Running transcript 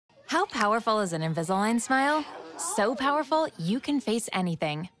How powerful is an Invisalign smile? So powerful, you can face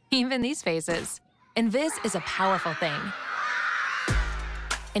anything, even these faces. Invis is a powerful thing.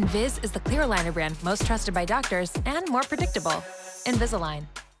 Invis is the clear aligner brand most trusted by doctors and more predictable. Invisalign.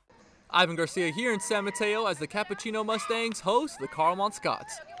 Ivan Garcia here in San Mateo as the Capuchino Mustangs host the Carlmont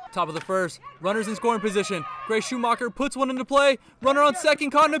SCOTS. Top of the first, runners in scoring position. Grace Schumacher puts one into play. Runner on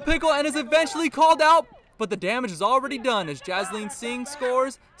second caught in a pickle and is eventually called out. But the damage is already done as JASLEEN SINGH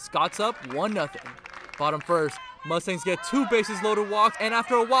scores. SCOTS up 1-0. Bottom first, Mustangs get 2 bases loaded walks, and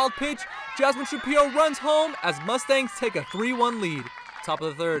after a wild pitch, Jasmine Shapiro runs home as Mustangs take a 3-1 lead. Top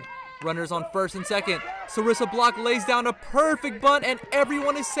of the third, runners on first and second. SARISSA block lays down a perfect bunt and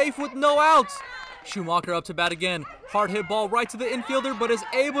everyone is safe with no outs. Schumacher up to bat again. Hard hit ball right to the infielder, but is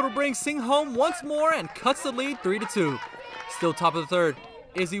able to bring Singh home once more and cuts the lead 3-2. Still top of the third,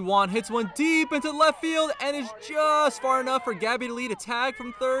 IZZY hits one deep into left field and is just far enough for Gabby to lead a tag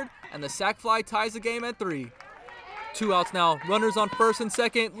from third, and the sac fly ties the game at 3. 2 outs now, runners on first and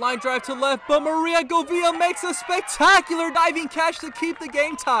second, line drive to left, but Maria Govia makes a spectacular diving catch to keep the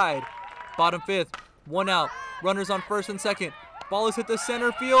game tied. Bottom fifth, 1 out, runners on first and second, ball is hit to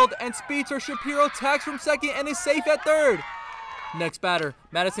center field, and Speedster Shapiro tags from second and is safe at third. Next batter,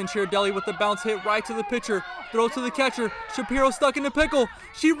 Madison Chiardelli with the bounce hit right to the pitcher, throw to the catcher, Shapiro stuck in a pickle,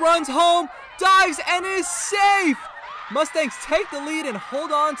 she runs home, dives, and is safe! Mustangs take the lead and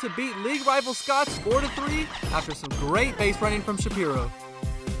hold on to beat league rival SCOTS 4-3 after some great base running from Shapiro.